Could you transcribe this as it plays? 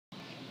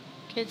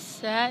Get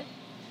set.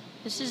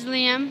 This is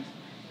Liam,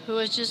 who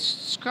has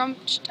just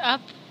scrunched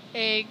up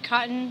a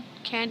cotton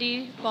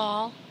candy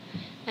ball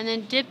and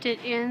then dipped it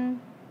in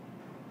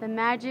the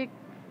magic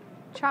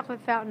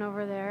chocolate fountain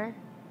over there.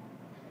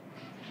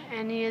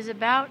 And he is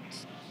about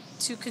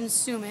to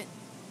consume it.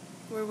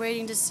 We're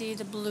waiting to see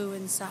the blue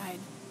inside.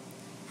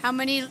 How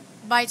many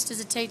bites does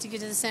it take to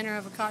get to the center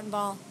of a cotton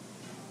ball?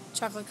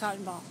 Chocolate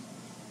cotton ball.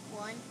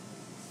 1.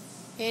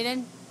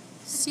 Aiden,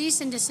 cease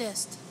and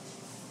desist.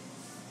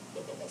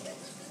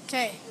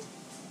 Okay.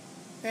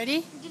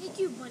 Ready? Did you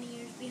do bunny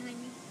ears behind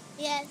me?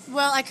 Yes.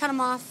 Well, I cut them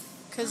off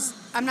because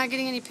I'm not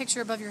getting any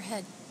picture above your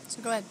head.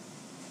 So go ahead.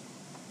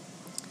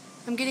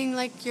 I'm getting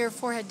like your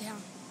forehead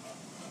down.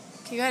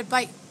 Okay, go ahead,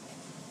 bite.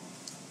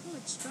 Oh,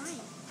 it's drying.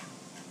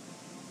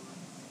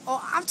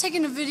 Oh, I'm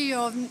taking a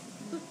video of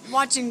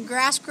watching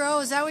grass grow.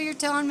 Is that what you're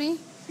telling me?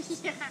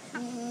 Yeah.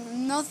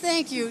 No,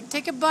 thank you.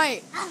 Take a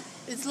bite.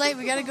 It's late.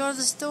 We got to go to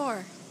the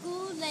store.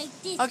 Go like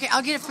this. Okay,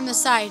 I'll get it from the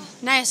side.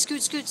 Naya,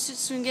 scoot,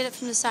 so we can get it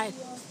from the side.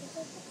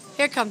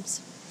 Here it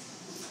comes.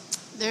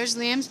 There's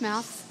Liam's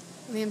mouth.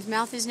 Liam's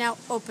mouth is now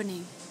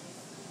opening.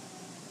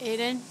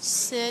 Aiden,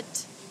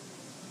 sit.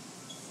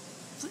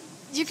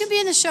 You can be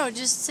in the show.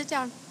 Just sit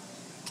down.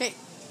 Okay.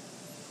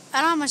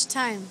 I don't have much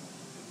time.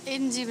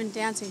 Aiden's even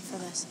dancing for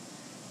this.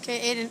 Okay,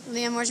 Aiden,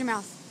 Liam, where's your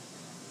mouth?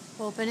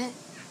 Open it.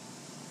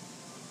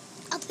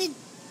 Open.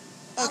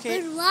 Okay.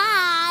 Open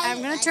wide.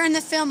 I'm gonna turn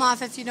the film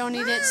off if you don't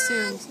eat it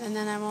soon, and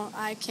then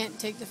I can't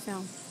take the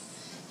film.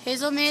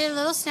 Hazel made a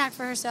little snack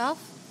for herself.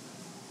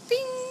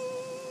 Bing!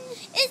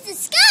 It's the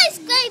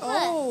skyscraper.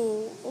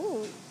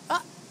 Oh.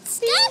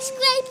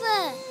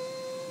 Skyscraper.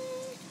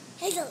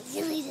 Hazel,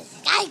 give me the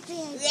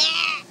skyscraper.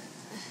 Yeah.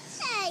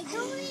 Hey,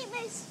 don't eat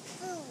my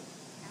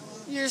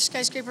food. Your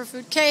skyscraper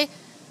food. Okay,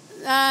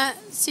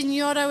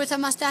 Senora with a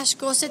mustache,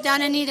 go sit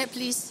down and eat it,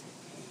 please.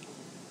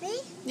 Me?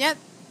 Yep,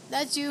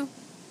 that's you.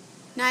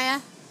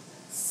 Naya,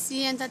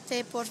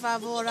 siéntate, por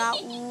favor,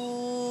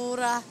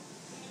 ahora.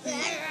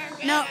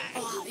 No,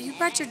 you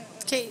brought your...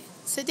 Okay,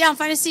 sit down,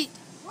 find a seat.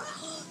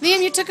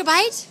 Liam, you took a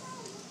bite?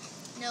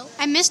 No.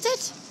 I missed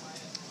it?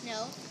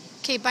 No.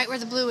 Okay, bite where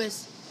the blue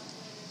is.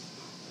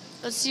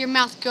 Let's see your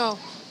mouth go.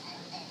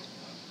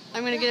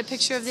 I'm going to get a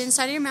picture of the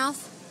inside of your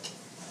mouth.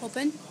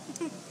 Open.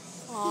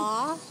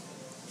 Aw.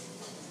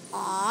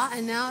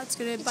 And now it's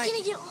going to bite. It's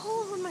going to get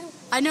all over my...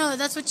 I know,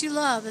 that's what you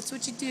love. That's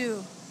what you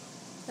do.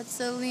 That's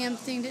the Liam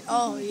thing to...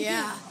 Oh,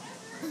 yeah.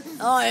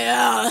 Oh,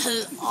 yeah. This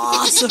is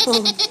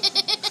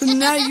awesome.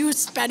 Now you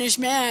Spanish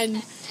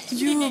man.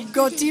 You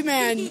goatee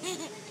man.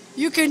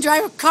 You can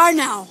drive a car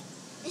now.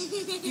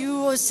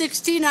 You are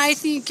 16, I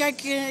think I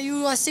can...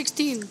 You are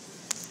 16.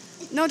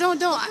 No, don't.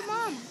 Come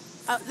on.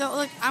 No,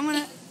 look,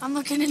 I'm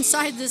looking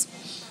inside this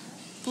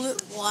blue...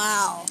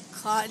 Wow.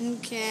 Cotton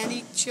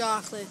candy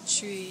chocolate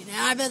tree.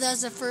 Now, I bet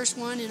that's the first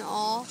one in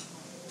all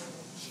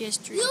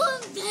history. You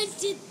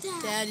invented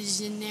that. That is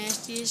the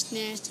nastiest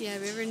nasty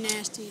I've ever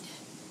nastied.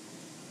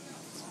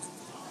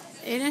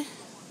 Aiden,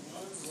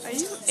 are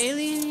you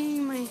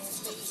alienating my...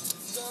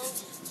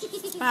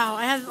 Wow,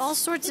 I have all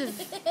sorts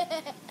of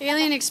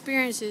alien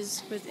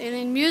experiences with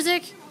alien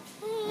music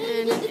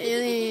and an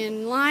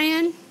alien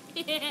lion.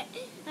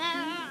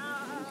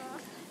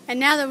 And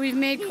now that we've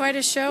made quite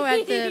a show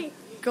at the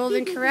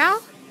Golden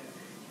Corral,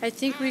 I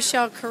think we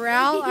shall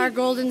corral our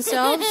golden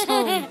selves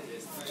home.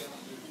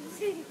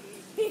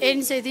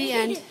 Aiden, say the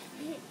end.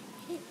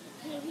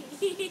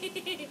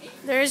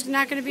 There is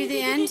not going to be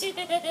the end.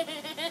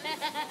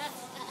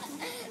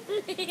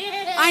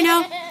 I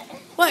know.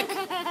 Look.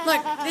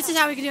 This is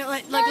how we can do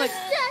it. Look.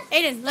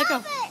 Aiden, let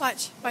go.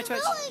 Watch.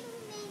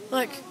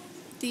 Look.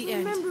 The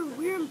end. Remember,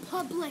 we're in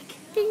public.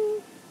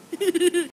 Ding.